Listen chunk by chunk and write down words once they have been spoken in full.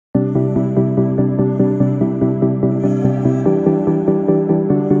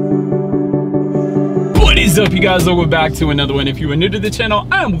What is up, you guys? Welcome back to another one. If you are new to the channel,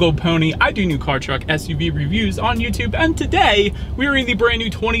 I'm Gold Pony. I do new car, truck, SUV reviews on YouTube, and today we are in the brand new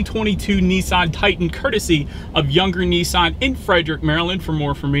 2022 Nissan Titan, courtesy of Younger Nissan in Frederick, Maryland. For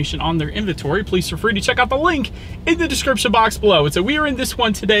more information on their inventory, please feel free to check out the link in the description box below. And so we are in this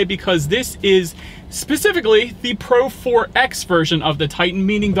one today because this is specifically the Pro-4X version of the Titan,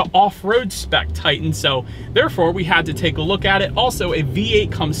 meaning the off-road spec Titan. So therefore, we had to take a look at it. Also, a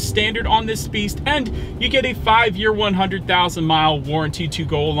V8 comes standard on this beast, and you get a 5-year, 100,000-mile warranty to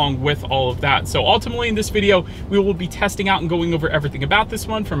go along with all of that. So ultimately, in this video, we will be testing out and going over everything about this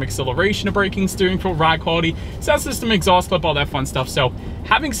one, from acceleration to braking, steering feel, ride quality, sound system, exhaust clip, all that fun stuff. So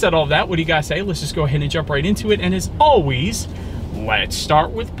having said all that, what do you guys say? Let's just go ahead and jump right into it. And as always, let's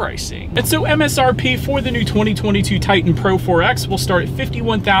start with pricing. And so MSRP for the new 2022 Titan Pro-4X will start at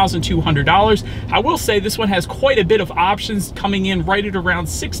 $51,200. I will say this one has quite a bit of options, coming in right at around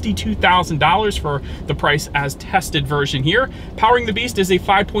 $62,000 for the price as tested version here. Powering the beast is a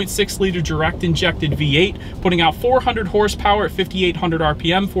 5.6 liter direct injected V8, putting out 400 horsepower at 5,800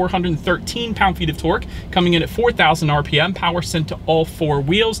 RPM, 413 pound-feet of torque, coming in at 4,000 RPM. Power sent to all four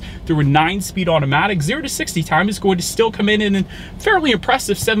wheels through a 9-speed automatic. 0 to 60 time is going to still come in an fairly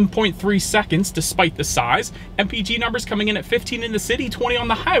impressive 7.3 seconds despite the size. MPG numbers coming in at 15 in the city, 20 on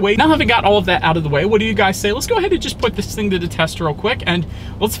the highway. Now having got all of that out of the way, what do you guys say? Let's go ahead and just put this thing to the test real quick, and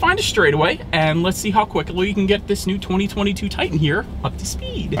let's find a straightaway, and let's see how quickly we can get this new 2022 Titan here up to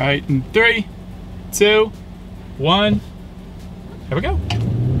speed. All right, in 3, 2, 1, there we go.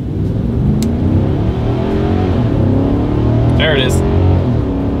 There it is.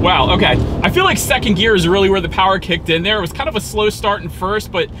 Wow, okay. I feel like second gear is really where the power kicked in there. It was kind of a slow start in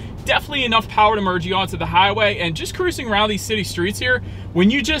first, but definitely enough power to merge you onto the highway. And just cruising around these city streets here, when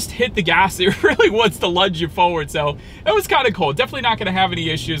you just hit the gas, it really wants to lunge you forward. So it was kind of cool. Definitely not gonna have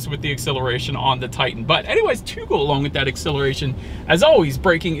any issues with the acceleration on the Titan. But anyways, to go along with that acceleration, as always,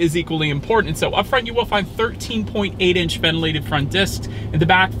 braking is equally important. So up front, you will find 13.8-inch ventilated front discs. In the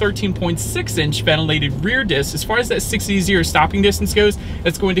back, 13.6-inch ventilated rear discs. As far as that 6E0 stopping distance goes,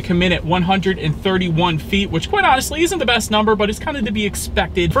 it's going to come in at 131 feet, which quite honestly isn't the best number, but it's kind of to be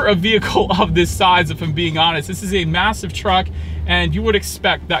expected for a vehicle of this size, if I'm being honest. This is a massive truck, and you would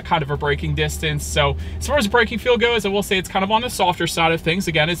expect that kind of a braking distance. So as far as braking feel goes, I will say it's kind of on the softer side of things.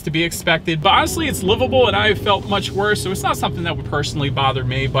 Again, it's to be expected, but honestly, it's livable, and I have felt much worse, so it's not something that would personally bother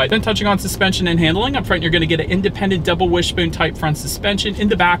me. But then touching on suspension and handling, up front, you're going to get an independent double wishbone type front suspension. In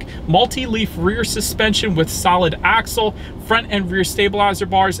the back, multi-leaf rear suspension with solid axle, front and rear stabilizer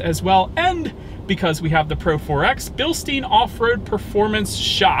bars as well, and because we have the Pro-4X, Bilstein off-road performance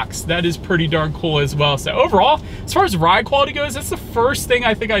shocks. That is pretty darn cool as well. So overall, as far as ride quality goes, that's the first thing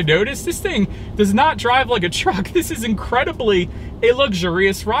I think I noticed. This thing does not drive like a truck. This is incredibly a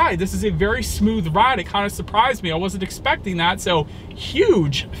luxurious ride. This is a very smooth ride. It kind of surprised me. I wasn't expecting that. So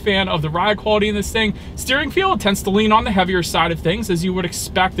huge fan of the ride quality in this thing. Steering feel, it tends to lean on the heavier side of things, as you would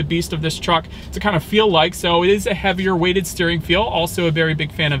expect the beast of this truck to kind of feel like. So it is a heavier weighted steering feel. Also a very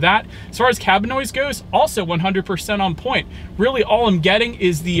big fan of that. As far as cabin noise goes, also 100% on point. Really all I'm getting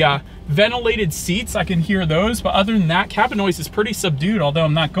is the ventilated seats. I can hear those, but other than that, cabin noise is pretty subdued, although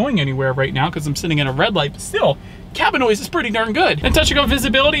I'm not going anywhere right now because I'm sitting in a red light, but still, cabin noise is pretty darn good. And touching on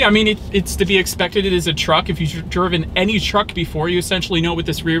visibility, I mean, it's to be expected. It is a truck. If you've driven any truck before, you essentially know what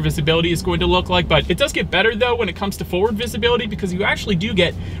this rear visibility is going to look like, but it does get better though when it comes to forward visibility, because you actually do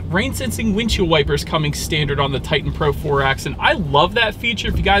get rain sensing windshield wipers coming standard on the Titan Pro-4X, and I love that feature.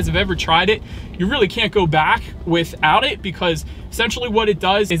 If you guys have ever tried it, you really can't go back without it, because essentially what it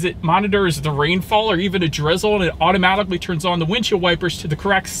does is it monitors the rainfall or even a drizzle, and it automatically turns on the windshield wipers to the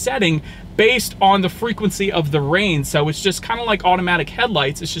correct setting based on the frequency of the rain. So it's just kind of like automatic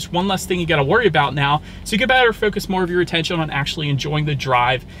headlights. It's just one less thing you got to worry about now, so you can better focus more of your attention on actually enjoying the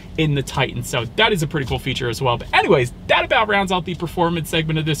drive in the Titan. So that is a pretty cool feature as well. But anyways, that about rounds out the performance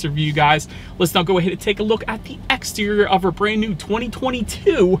segment of this review, guys. Let's now go ahead and take a look at the exterior of our brand new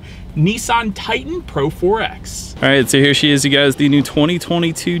 2022 Nissan Titan Pro-4X. All right, so here she is, you guys, the new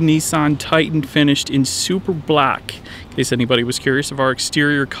 2022 Nissan Titan, finished in super black. In case anybody was curious of our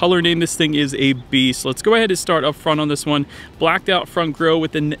exterior color name, this thing is a beast. Let's go ahead and start up front on this one. Blacked out front grille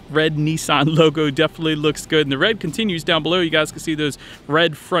with the red Nissan logo definitely looks good. And the red continues down below. You guys can see those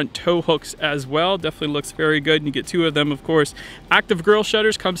red front tow hooks as well. Definitely looks very good. And you get two of them, of course. Active grille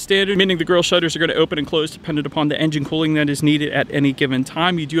shutters come standard, meaning the grille shutters are going to open and close dependent upon the engine cooling that is needed at any given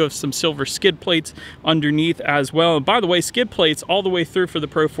time. You do have some silver skid plates underneath as well. And by the way, skid plates all the way through for the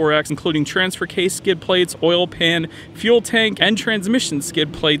Pro-4X, including transfer case skid plates, oil pan, fuel tank and transmission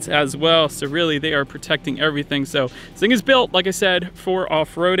skid plates as well. So really they are protecting everything. So this thing is built, like I said, for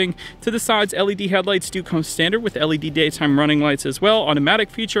off-roading. To the sides, LED headlights do come standard with LED daytime running lights as well, automatic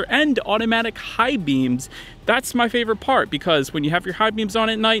feature and automatic high beams. That's my favorite part, because when you have your high beams on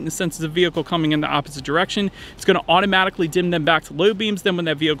at night and senses a vehicle coming in the opposite direction, it's going to automatically dim them back to low beams. Then when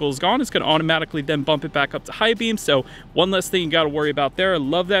that vehicle is gone, it's going to automatically then bump it back up to high beams. So one less thing you got to worry about there. I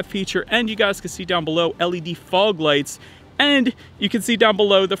love that feature. And you guys can see down below LED fog lights. And you can see down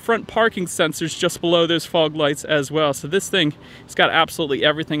below the front parking sensors just below those fog lights as well. So this thing, it's got absolutely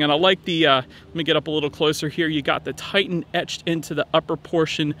everything. And I like the, let me get up a little closer here. You got the Titan etched into the upper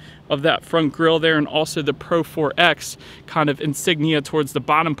portion of that front grille there, and also the PRO-4X kind of insignia towards the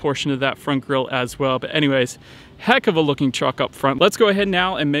bottom portion of that front grille as well. But anyways, heck of a looking truck up front. Let's go ahead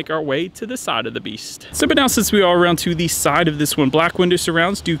now and make our way to the side of the beast. So but now, since we are around to the side of this one, black window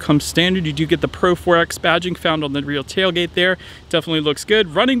surrounds do come standard. You do get the PRO-4X badging found on the rear tailgate there. Definitely looks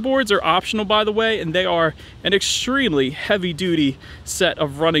good. Running boards are optional, by the way, and they are an extremely heavy duty set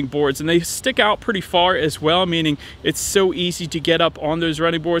of running boards, and they stick out pretty far as well, meaning it's so easy to get up on those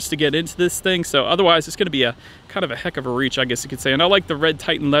running boards to get into this thing. So otherwise it's going to be a kind of a heck of a reach, I guess you could say. And I like the red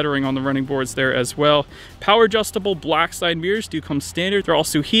Titan lettering on the running boards there as well. Power adjustable black side mirrors do come standard. They're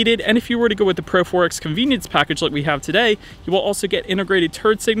also heated, and if you were to go with the PRO-4X convenience package like we have today, you will also get integrated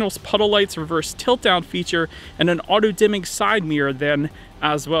turn signals, puddle lights, reverse tilt down feature, and an auto dimming side mirror then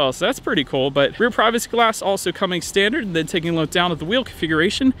as well. So that's pretty cool. But rear privacy glass also coming standard. And then taking a look down at the wheel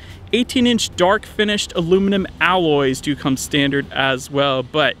configuration, 18-inch dark finished aluminum alloys do come standard as well.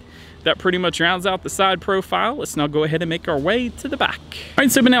 But that pretty much rounds out the side profile. Let's now go ahead and make our way to the back. All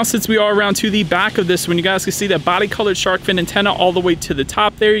right, so but now since we are around to the back of this one, you guys can see that body colored shark fin antenna all the way to the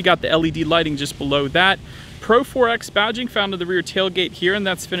top there. You got the LED lighting just below that. PRO-4X badging found in the rear tailgate here, and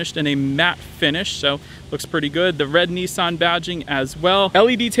that's finished in a matte finish, so looks pretty good. The red Nissan badging as well.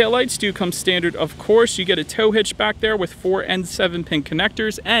 LED taillights do come standard, of course. You get a tow hitch back there with 4 and 7-pin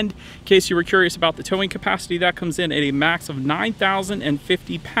connectors, and in case you were curious about the towing capacity, that comes in at a max of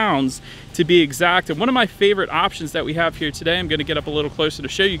 9,050 pounds to be exact. And one of my favorite options that we have here today, I'm going to get up a little closer to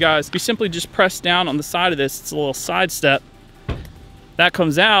show you guys. You simply just press down on the side of this. It's a little side step. That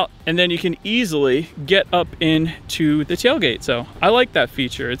comes out, and then you can easily get up into the tailgate. So I like that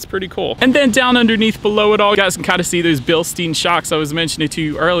feature. It's pretty cool. And then down underneath below it all, you guys can kind of see those Bilstein shocks I was mentioning to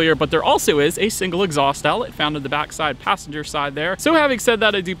you earlier, but there also is a single exhaust outlet found in the backside passenger side there. So having said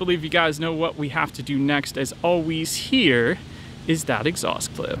that, I do believe you guys know what we have to do next. As always, here is that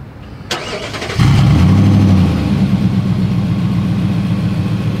exhaust clip.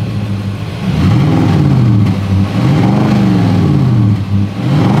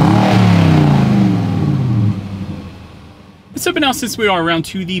 So but now since we are around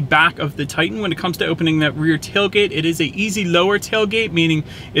to the back of the Titan, when it comes to opening that rear tailgate, it is a easy lower tailgate, meaning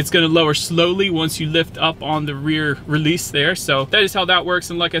it's going to lower slowly once you lift up on the rear release there. So that is how that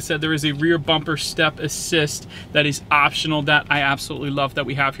works. And like I said, there is a rear bumper step assist that is optional that I absolutely love that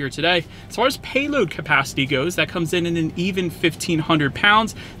we have here today. As far as payload capacity goes, that comes in an even 1,500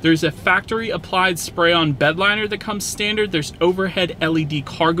 pounds. There's a factory applied spray-on bed liner that comes standard. There's overhead LED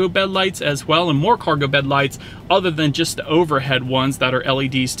cargo bed lights as well, and more cargo bed lights other than just the overhead ones that are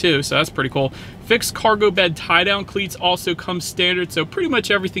LEDs too, so that's pretty cool. Fixed cargo bed tie-down cleats also come standard, so pretty much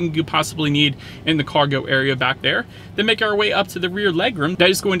everything you possibly need in the cargo area back there. Then make our way up to the rear legroom. That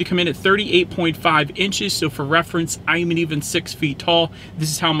is going to come in at 38.5 inches, so for reference, I'm an even 6 feet tall. This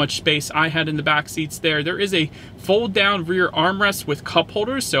is how much space I had in the back seats there. There is a fold-down rear armrest with cup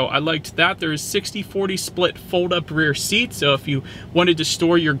holders, so I liked that. There is 60-40 split fold-up rear seat, so if you wanted to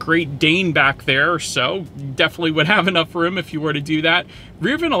store your Great Dane back there or so, definitely would have enough room if you were to do that.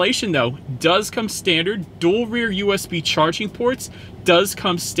 Rear ventilation, though, does come standard. Dual rear USB charging ports does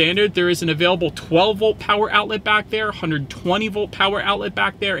come standard. There is an available 12-volt power outlet back there, 120-volt power outlet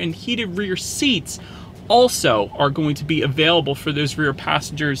back there, and heated rear seats also are going to be available for those rear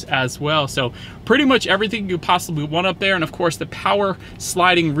passengers as well. So pretty much everything you possibly want up there. And of course the power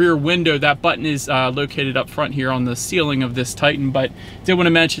sliding rear window, that button is located up front here on the ceiling of this Titan, but did want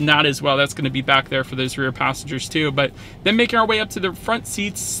to mention that as well. That's going to be back there for those rear passengers too. But then making our way up to the front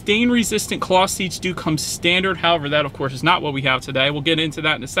seats, stain resistant cloth seats do come standard. However, that of course is not what we have today. We'll get into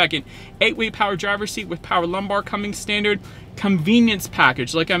that in a second. 8-way power driver's seat with power lumbar coming standard. Convenience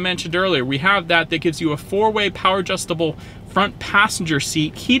package, like I mentioned earlier, we have that gives you a 4-way power adjustable front passenger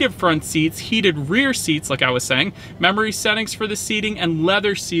seat, heated front seats, heated rear seats, like I was saying, memory settings for the seating, and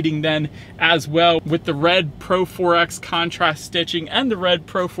leather seating then as well, with the red PRO-4X contrast stitching and the red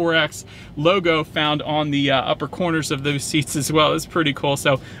PRO-4X logo found on the upper corners of those seats as well. It's pretty cool.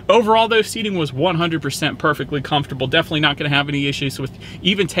 So overall, though, seating was 100% perfectly comfortable. Definitely not going to have any issues with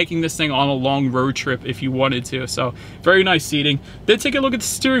even taking this thing on a long road trip if you wanted to. So very nice seating. Then take a look at the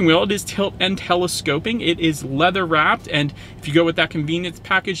steering wheel. It is tilt and telescoping. It is leather wrapped, and if you go with that convenience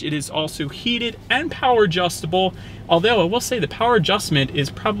package, it is also heated and power adjustable. Although I will say the power adjustment is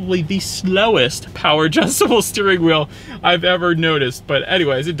probably the slowest power adjustable steering wheel I've ever noticed. But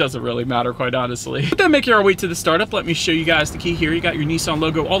anyways, it doesn't really matter, quite honestly. But then making our way to the startup, let me show you guys the key here. You got your Nissan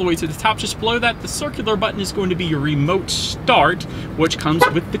logo all the way to the top. Just below that, the circular button is going to be your remote start, which comes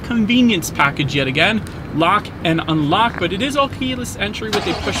with the convenience package yet again. Lock and unlock, but it is all keyless entry with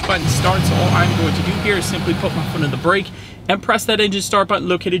a push button start. So all I'm going to do here is simply put my foot on the brake and press that engine start button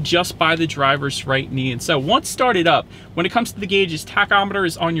located just by the driver's right knee. And so once started up, when it comes to the gauges, tachometer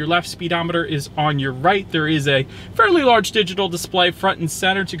is on your left, speedometer is on your right. There is a fairly large digital display front and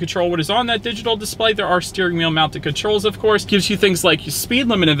center to control what is on that digital display. There are steering wheel mounted controls, of course. Gives you things like your speed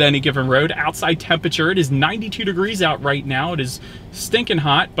limit of any given road, outside temperature. It is 92 degrees out right now. It is stinking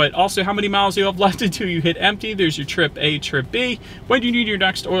hot, but also how many miles you have left until you hit empty. There's your trip A, trip B, when you need your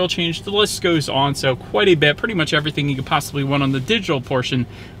next oil change. The list goes on, so quite a bit, pretty much everything you could possibly want on the digital portion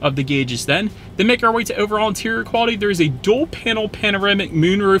of the gauges. Then make our way to overall interior quality. There is a dual panel panoramic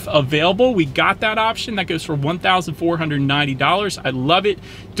moonroof available. We got that option. That goes for $1,490. I love it.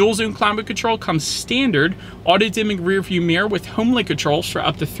 Dual zone climate control comes standard. Auto dimming rear view mirror with HomeLink controls for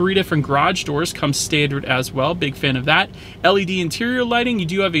up to 3 different garage doors comes standard as well. Big fan of that. LED interior lighting. You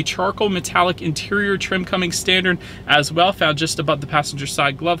do have a charcoal metallic interior trim coming standard as well, found just above the passenger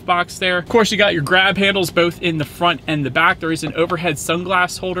side glove box there. Of course, you got your grab handles both in the front and the back. There is an overhead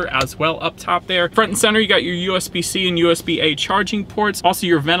sunglass holder as well up top there. Front and center, you got your USB-C and USB-A charging ports. Also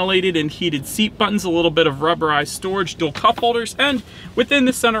your ventilated and heated seat buttons, a little bit of rubberized storage, dual cup holders, and within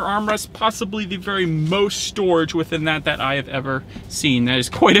the center armrest, possibly the very most storage within that I have ever seen. That is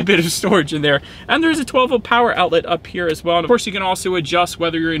quite a bit of storage in there. And there's a 12-volt power outlet up here as well. And of course, you can also adjust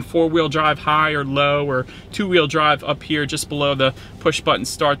whether you're in 4-wheel drive high or low, or 2-wheel drive up here just below the push button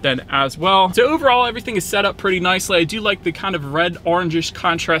start then as well. So overall, everything is set up pretty nicely. I do like the kind of red orangish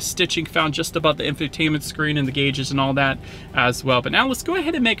contrast stitching found just above the infotainment screen and the gauges and all that as well. But now let's go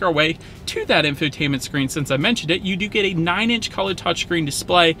ahead and make our way to that infotainment screen. Since I mentioned it, you do get a 9-inch color touchscreen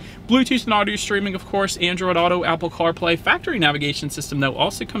display, Bluetooth and audio streaming, of course, Android Auto, Apple CarPlay, factory navigation system though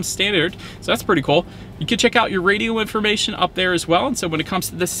also comes standard, so that's pretty cool. You can check out your radio information up there as well. And so when it comes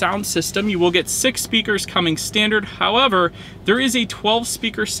to the sound system, you will get 6 speakers coming standard. However, there is a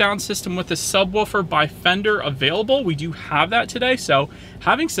 12-speaker sound system with a subwoofer by Fender available. We do have that today. So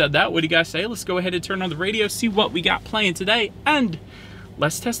having said that, what do you guys say? Let's go ahead and turn on the radio, see what we got playing today, and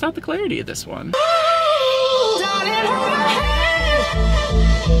let's test out the clarity of this one.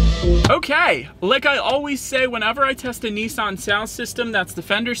 Okay, like I always say whenever I test a Nissan sound system, that's the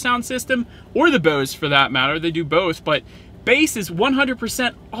Fender sound system, or the Bose for that matter, they do both, but bass is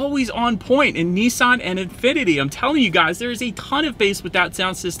 100% always on point in Nissan and Infiniti. I'm telling you guys, there is a ton of bass with that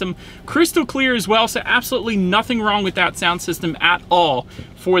sound system, crystal clear as well, so absolutely nothing wrong with that sound system at all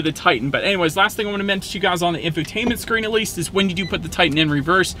for the Titan. But anyways, last thing I want to mention to you guys on the infotainment screen at least is when you do put the Titan in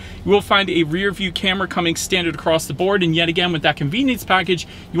reverse, you will find a rear view camera coming standard across the board. And yet again, with that convenience package,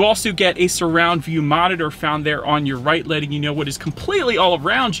 you also get a surround view monitor found there on your right, letting you know what is completely all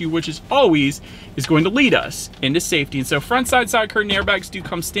around you, which is always going to lead us into safety. And so front side curtain airbags do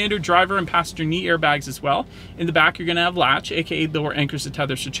come standard, driver and passenger knee airbags as well. In the back, you're going to have latch, aka lower anchors and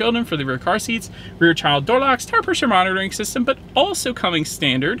tethers for children for the rear car seats, rear child door locks, tire pressure monitoring system, but also coming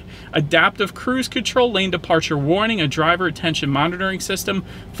standard, adaptive cruise control, lane departure warning, a driver attention monitoring system,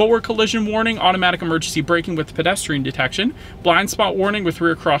 forward collision warning, automatic emergency braking with pedestrian detection, blind spot warning with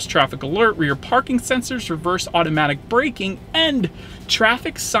rear cross traffic alert, rear parking sensors, reverse automatic braking, and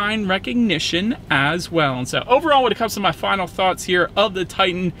traffic sign recognition as well. And so overall, when it comes to my final thoughts here of the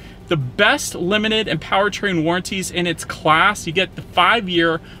Titan, the best limited and powertrain warranties in its class. You get the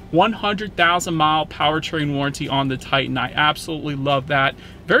 5-year, 100,000 mile powertrain warranty on the Titan. I absolutely love that.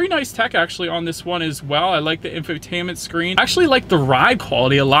 Very nice tech actually on this one as well. I like the infotainment screen. I actually like the ride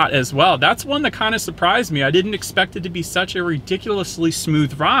quality a lot as well. That's one that kind of surprised me. I didn't expect it to be such a ridiculously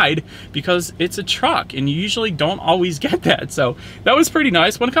smooth ride because it's a truck and you usually don't always get that. So that was pretty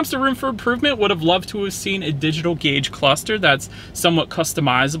nice. When it comes to room for improvement, would have loved to have seen a digital gauge cluster that's somewhat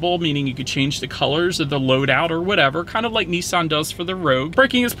customizable, meaning you could change the colors of the loadout or whatever, kind of like Nissan does for the Rogue.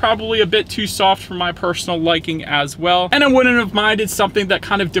 Braking is probably a bit too soft for my personal liking as well. And I wouldn't have minded something that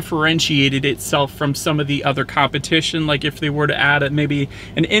kind kind of differentiated itself from some of the other competition. Like if they were to add maybe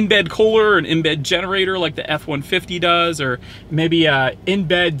an in-bed cooler, an in-bed generator like the F-150 does, or maybe a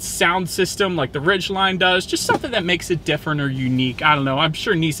in-bed sound system like the Ridgeline does, just something that makes it different or unique. I don't know, I'm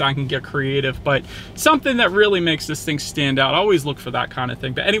sure Nissan can get creative, but something that really makes this thing stand out. I always look for that kind of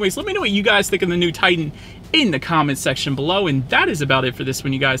thing. But anyways, let me know what you guys think of the new Titan in the comments section below. And that is about it for this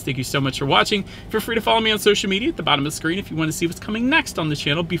one, you guys. Thank you so much for watching. Feel free to follow me on social media at the bottom of the screen if you want to see what's coming next on the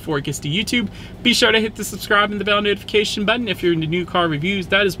channel before it gets to YouTube. Be sure to hit the subscribe and the bell notification button if you're into new car reviews.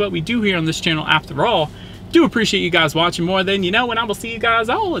 That is what we do here on this channel after all. Do appreciate you guys watching more than you know, and I will see you guys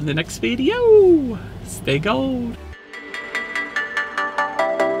all in the next video. Stay gold.